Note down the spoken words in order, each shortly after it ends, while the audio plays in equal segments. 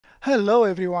Hello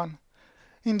everyone!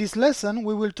 In this lesson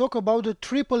we will talk about the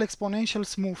triple exponential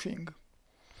smoothing.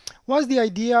 What's the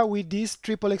idea with this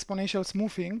triple exponential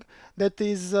smoothing that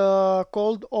is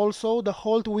called also the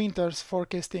Holt Winters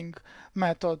forecasting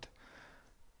method?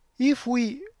 If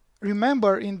we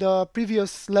remember in the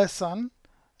previous lesson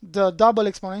the double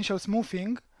exponential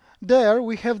smoothing, there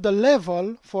we have the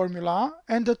level formula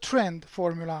and the trend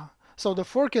formula. So the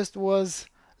forecast was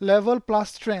level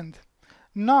plus trend.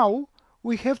 Now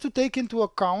we have to take into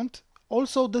account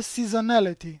also the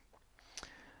seasonality.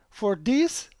 For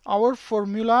this, our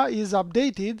formula is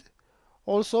updated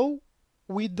also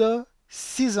with the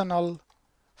seasonal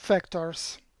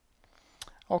factors.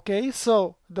 Okay,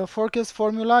 so the forecast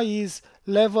formula is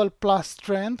level plus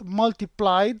trend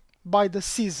multiplied by the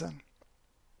season.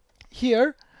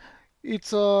 Here it's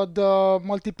the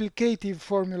multiplicative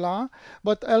formula,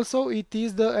 but also it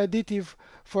is the additive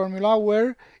formula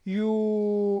where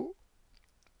you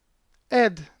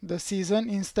add the season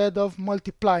instead of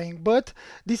multiplying. But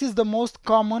this is the most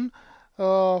common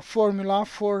formula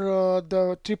for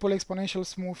the triple exponential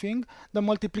smoothing, the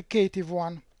multiplicative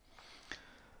one.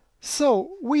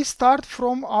 So we start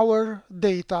from our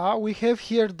data. We have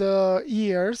here the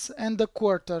years and the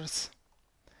quarters.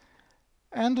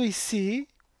 And we see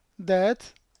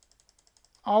that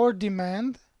our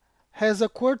demand has a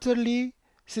quarterly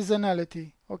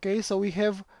seasonality. Okay, so we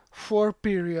have 4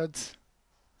 periods.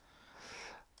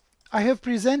 I have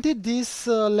presented this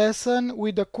lesson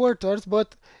with the quarters,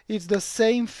 but it's the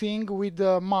same thing with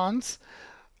the months.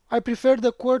 I prefer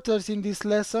the quarters in this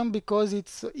lesson because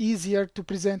it's easier to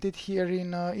present it here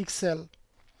in Excel.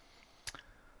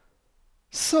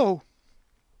 So,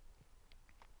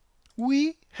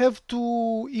 we have to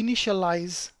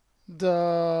initialize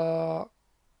the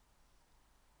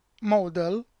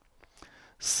model.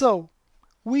 So,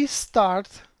 we start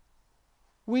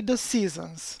with the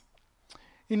seasons.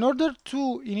 In order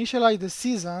to initialize the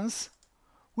seasons,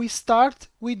 we start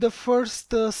with the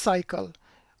first cycle.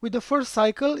 With the first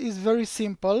cycle is very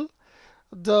simple.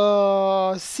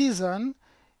 The season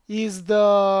is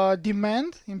the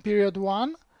demand in period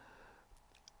 1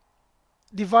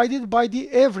 divided by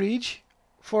the average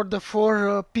for the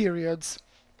 4 periods.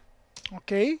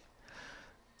 Okay?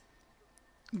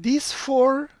 These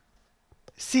 4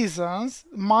 seasons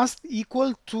must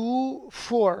equal to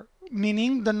 4.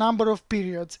 Meaning the number of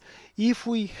periods. If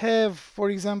we have, for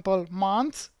example,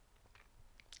 months,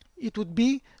 it would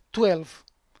be 12.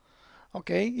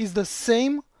 Okay, it's the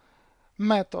same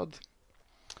method.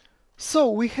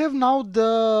 So we have now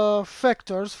the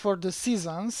factors for the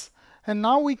seasons, and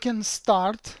now we can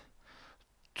start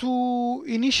to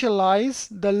initialize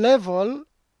the level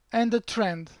and the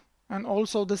trend, and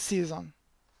also the season.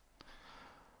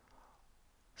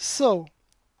 So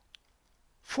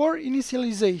for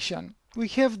initialization, we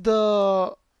have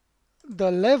the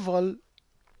level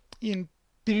in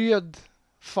period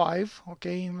 5,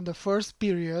 okay, in the first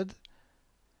period,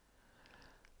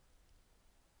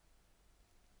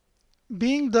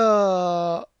 being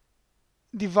the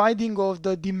dividing of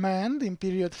the demand in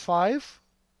period 5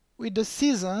 with the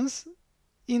seasons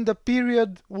in the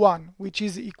period 1, which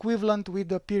is equivalent with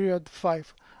the period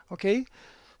 5, okay?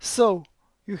 So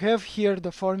you have here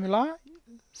the formula.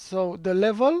 So the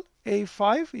level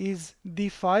A5 is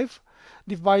D5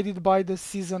 divided by the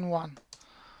season 1.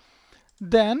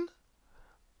 Then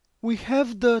we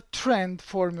have the trend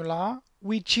formula,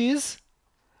 which is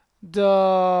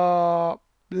the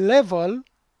level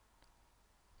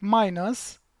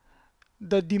minus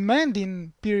the demand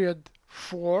in period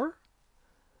 4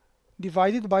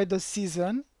 divided by the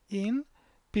season in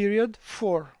period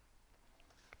 4,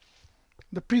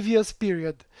 the previous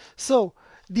period. So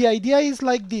the idea is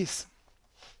like this.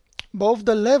 Both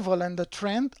the level and the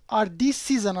trend are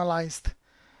deseasonalized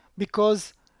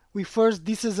because we first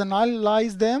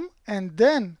deseasonalize them and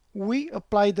then we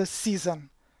apply the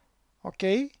season.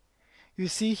 Okay? You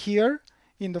see here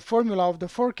in the formula of the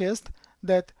forecast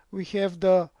that we have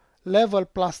the level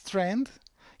plus trend.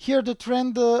 Here the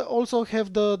trend also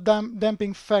have the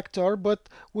damping factor, but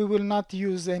we will not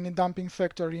use any damping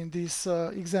factor in this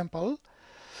example.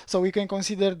 So we can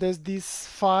consider that this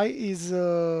phi is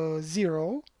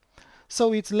 0.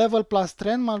 So it's level plus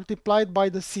trend multiplied by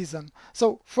the season.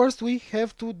 So first we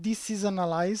have to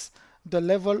deseasonalize the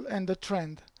level and the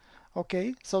trend.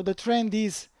 Okay, so the trend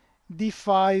is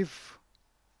D5.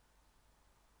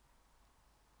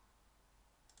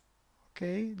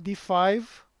 Okay, D5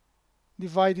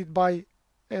 divided by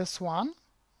S1.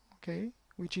 Okay,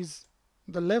 which is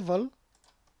the level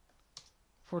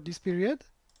for this period,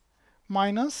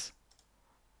 minus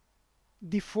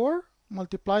D4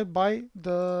 multiplied by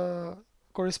the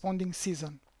corresponding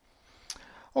season.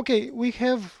 Okay, we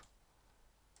have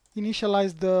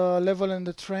initialized the level and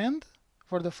the trend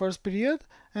for the first period,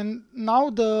 and now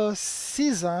the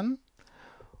season.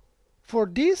 For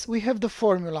this we have the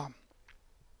formula.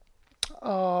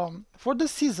 For the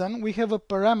season we have a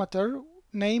parameter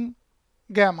named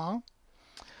gamma.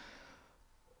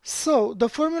 So the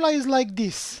formula is like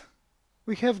this.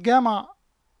 We have gamma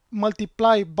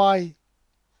multiplied by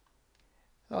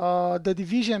the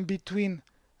division between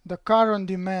the current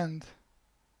demand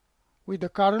with the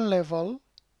current level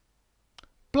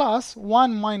plus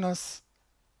 1 minus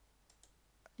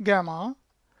gamma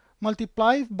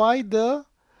multiplied by the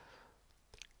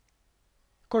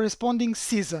corresponding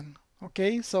season.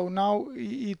 Okay, so now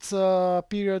it's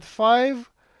period 5,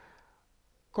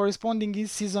 corresponding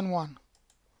is season 1.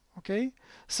 Okay,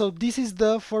 so this is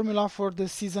the formula for the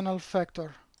seasonal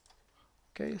factor.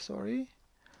 Okay, sorry.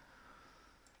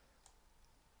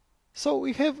 So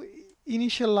we have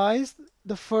initialized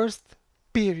the first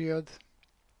period.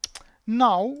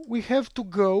 Now we have to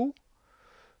go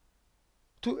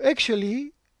to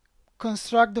actually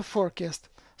construct the forecast.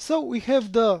 So we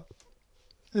have the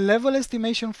level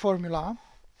estimation formula,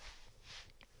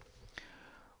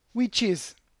 which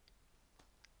is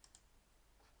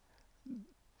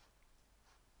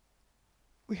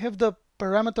we have the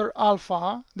parameter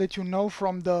alpha that you know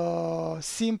from the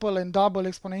simple and double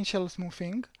exponential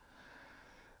smoothing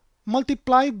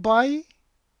multiplied by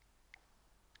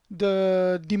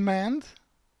the demand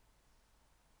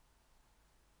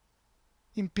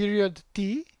in period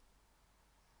t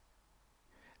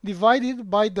divided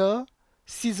by the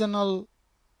seasonal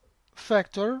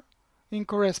factor in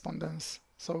correspondence.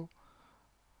 So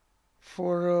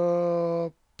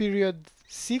for period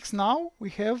 6 now we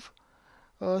have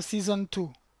season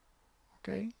 2,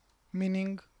 okay,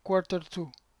 meaning quarter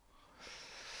 2.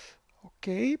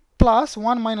 Okay, plus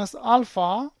 1 minus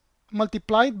alpha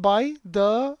multiplied by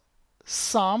the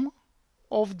sum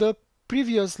of the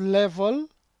previous level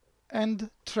and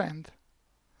trend.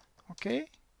 Okay,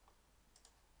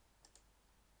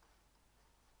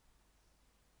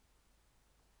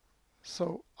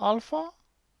 so alpha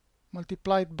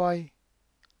multiplied by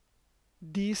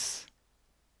this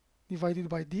divided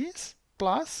by this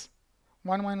plus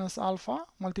 1 minus alpha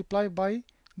multiplied by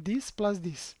this plus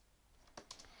this.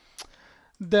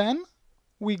 Then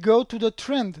we go to the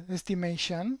trend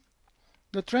estimation.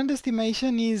 The trend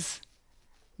estimation is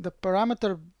the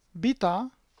parameter beta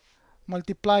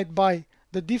multiplied by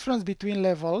the difference between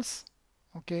levels.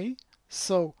 Okay,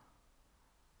 so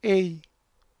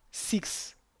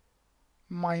A6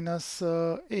 minus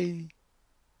A5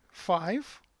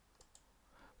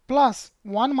 plus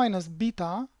 1 minus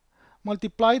beta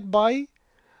multiplied by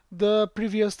the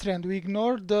previous trend. We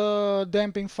ignore the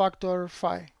damping factor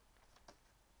phi.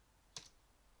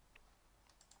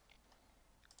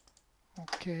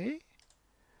 Okay.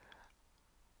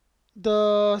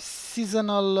 The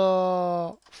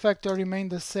seasonal factor remain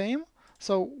the same.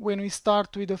 So when we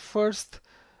start with the first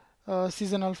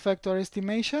seasonal factor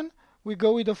estimation, we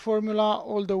go with the formula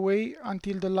all the way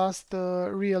until the last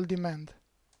real demand.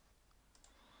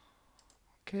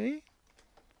 Okay.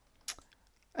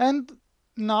 And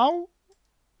now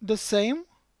the same.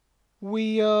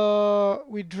 We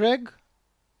drag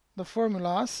the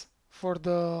formulas for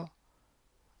the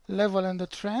level and the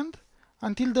trend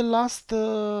until the last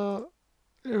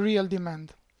real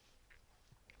demand.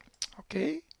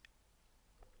 Okay,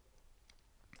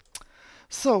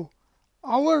 so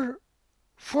our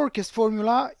forecast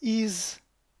formula is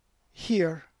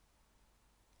here,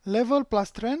 level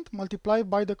plus trend multiplied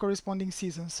by the corresponding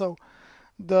season. So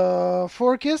the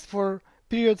forecast for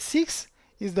period 6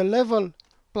 is the level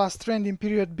plus trend in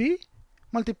period B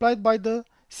multiplied by the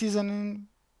season in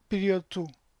period 2,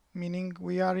 meaning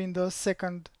we are in the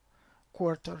second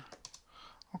quarter.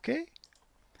 Okay,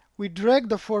 we drag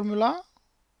the formula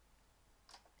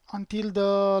until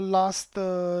the last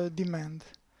demand,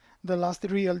 the last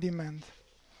real demand.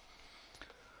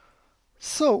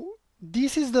 So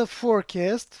this is the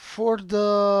forecast for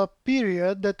the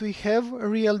period that we have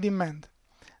real demand.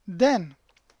 Then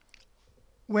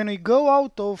when we go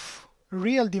out of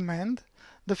real demand,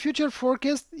 the future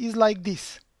forecast is like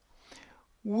this.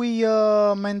 We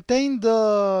maintain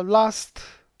the last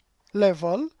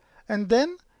level and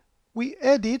then we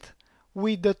add it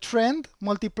with the trend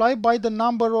multiplied by the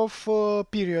number of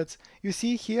periods. You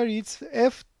see here it's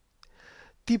ft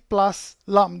plus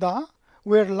lambda,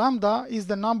 where lambda is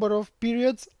the number of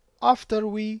periods after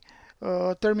we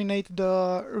terminate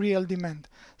the real demand.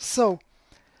 So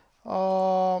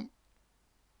the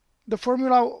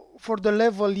formula for the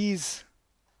level is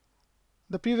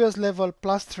the previous level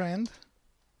plus trend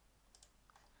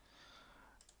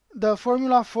the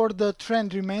formula for the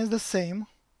trend remains the same.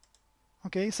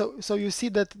 Okay, so you see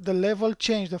that the level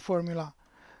changed the formula.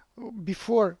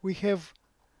 Before we have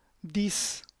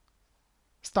this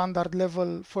standard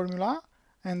level formula,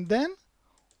 and then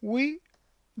we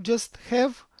just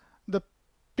have the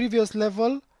previous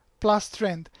level plus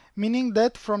trend, meaning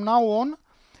that from now on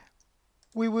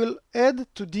we will add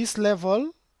to this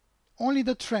level only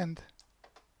the trend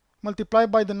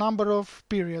multiplied by the number of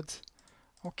periods.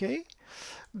 Okay,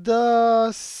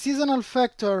 the seasonal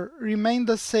factor remain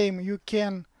the same. You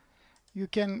can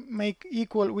make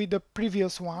equal with the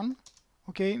previous one.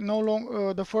 Okay,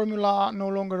 the formula no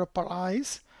longer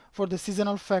applies for the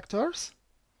seasonal factors.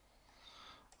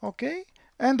 Okay,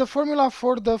 and the formula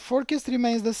for the forecast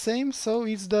remains the same, so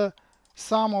it's the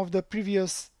sum of the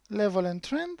previous level and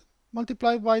trend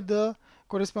multiplied by the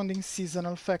corresponding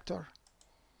seasonal factor.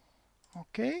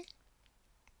 Okay,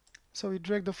 so we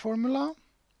drag the formula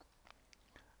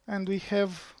and we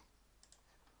have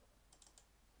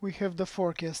the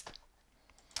forecast.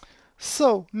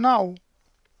 So now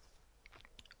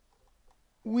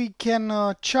we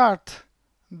can chart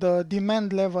the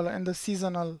demand level and the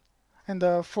seasonal and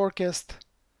the forecast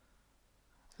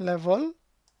level.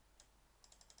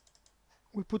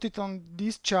 We put it on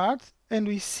this chart and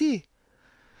we see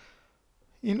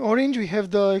in orange we have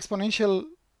the exponential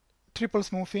triple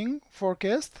smoothing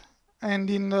forecast, and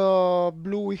in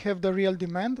blue we have the real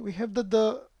demand. We have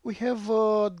the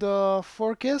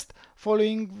forecast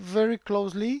following very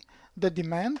closely the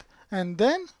demand, and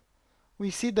then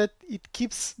we see that it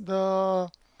keeps the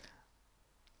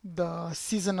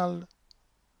seasonal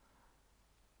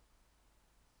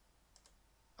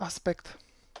aspect.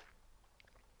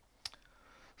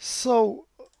 So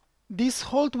this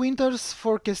Holt winters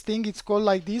forecasting, it's called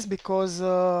like this because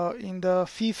in the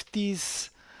 50s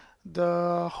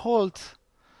the Holt,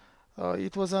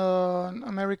 it was an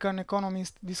American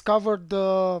economist, discovered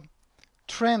the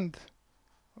trend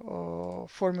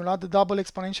formula, the double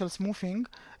exponential smoothing,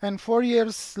 and 4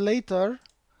 years later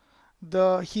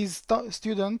his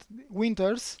student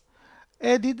Winters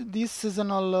added these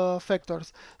seasonal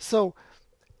factors. So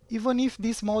even if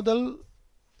this model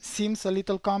seems a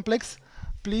little complex,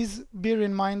 please bear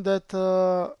in mind that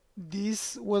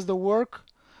this was the work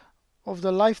of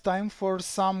the lifetime for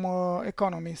some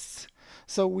economists.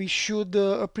 So we should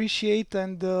appreciate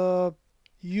and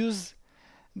use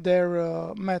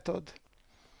their method.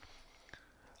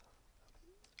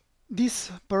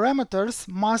 These parameters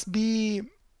must be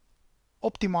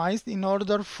optimized in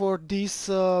order for this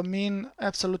mean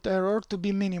absolute error to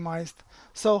be minimized.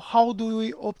 So how do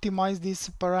we optimize these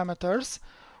parameters?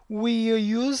 We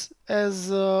use,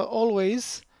 as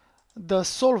always, the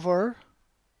solver.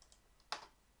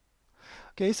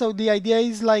 Okay, so the idea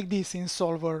is like this in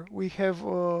solver. We have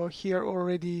here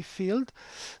already field.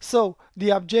 So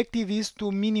the objective is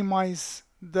to minimize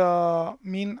the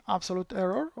mean absolute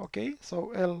error. Okay,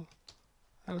 so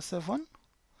L7.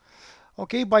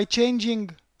 Okay, by changing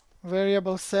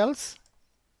variable cells,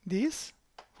 this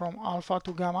from alpha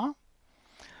to gamma,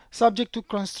 subject to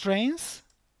constraints,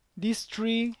 these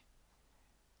three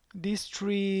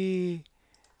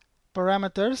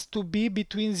parameters to be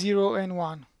between 0 and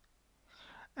 1.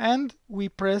 And we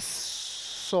press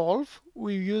solve.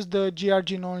 We use the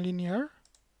GRG nonlinear.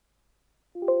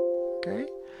 Okay,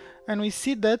 and we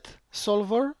see that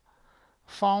solver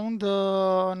found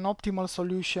an optimal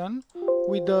solution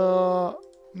with the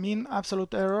mean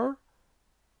absolute error.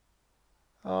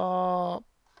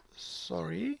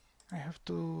 Sorry, I have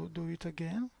to do it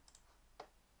again.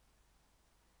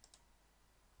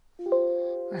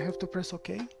 I have to press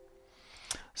OK.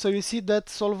 So you see that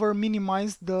solver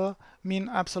minimized the mean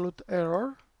absolute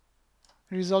error,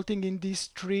 resulting in these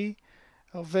three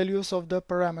values of the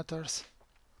parameters.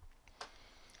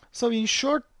 So in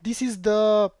short, this is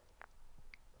the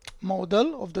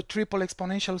model of the triple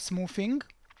exponential smoothing.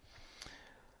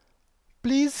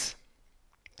 Please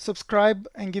subscribe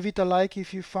and give it a like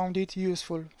if you found it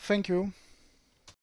useful. Thank you.